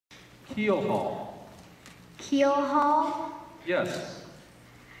Keel Hall. Keel Hall? Yes.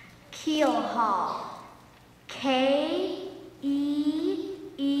 Keel Hall. K-E-E-L-H-A-U-L.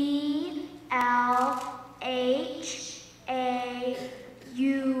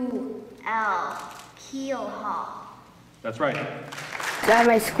 Keel Hall. That's right. At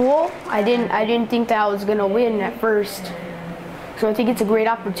my school, I didn't think that I was gonna win at first. So I think it's a great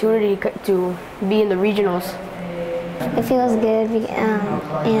opportunity to be in the regionals. It feels good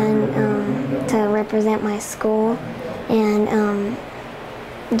and to represent my school and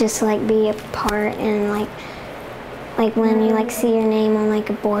just to be a part and like when you see your name on a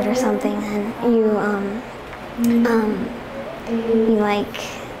board or something and you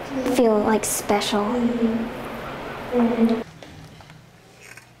feel special.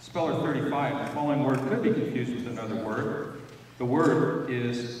 Speller 35, the following word could be confused with another word. The word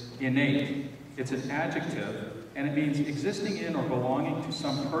is innate. It's an adjective, and it means existing in or belonging to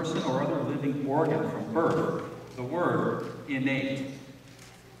some person or other living organ from birth. The word innate.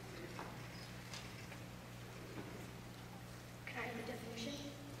 Can I have a definition?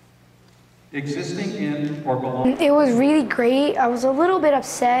 Existing in or belonging. It was really great. I was a little bit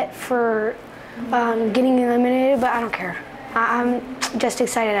upset for getting eliminated, but I don't care. I'm just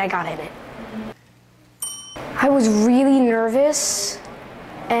excited I got in it. I was really nervous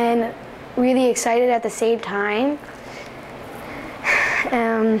and really excited at the same time.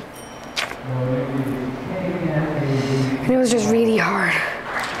 And it was just really hard.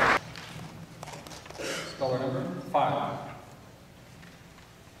 Speller number 5.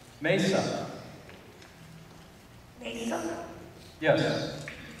 Mesa. Mesa? Yes.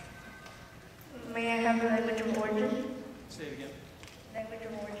 May I have the language of origin? Say it again. Language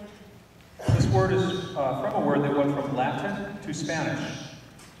of origin. This word is from a word that went from Latin to Spanish.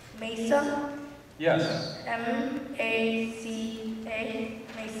 Mesa? Yes. M-A-C-A,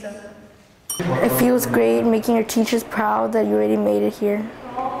 Mesa. It feels great making your teachers proud that you already made it here.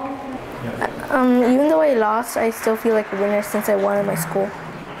 Even though I lost, I still feel like a winner since I won at my school.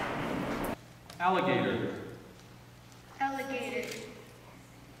 Alligator. Alligator.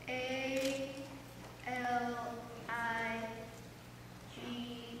 A-L-I-G-A-T-O-R.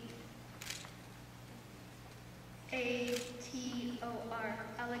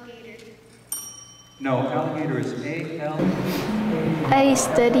 Alligator. No, alligator is A-L. I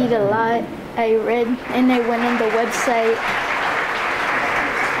studied a lot. I read and I went on the website.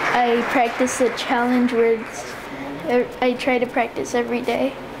 I practiced the challenge words. I try to practice every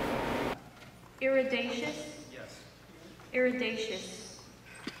day. Iridaceous. Yes. Iridaceous.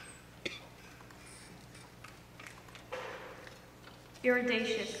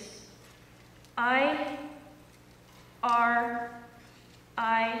 Iridaceous.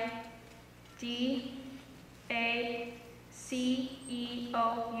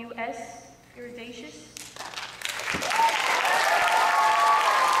 I-R-I-D-A-C-E-O-U-S. Iridaceous.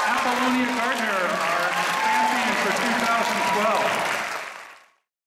 Apollonia Gardner, our champion for 2012.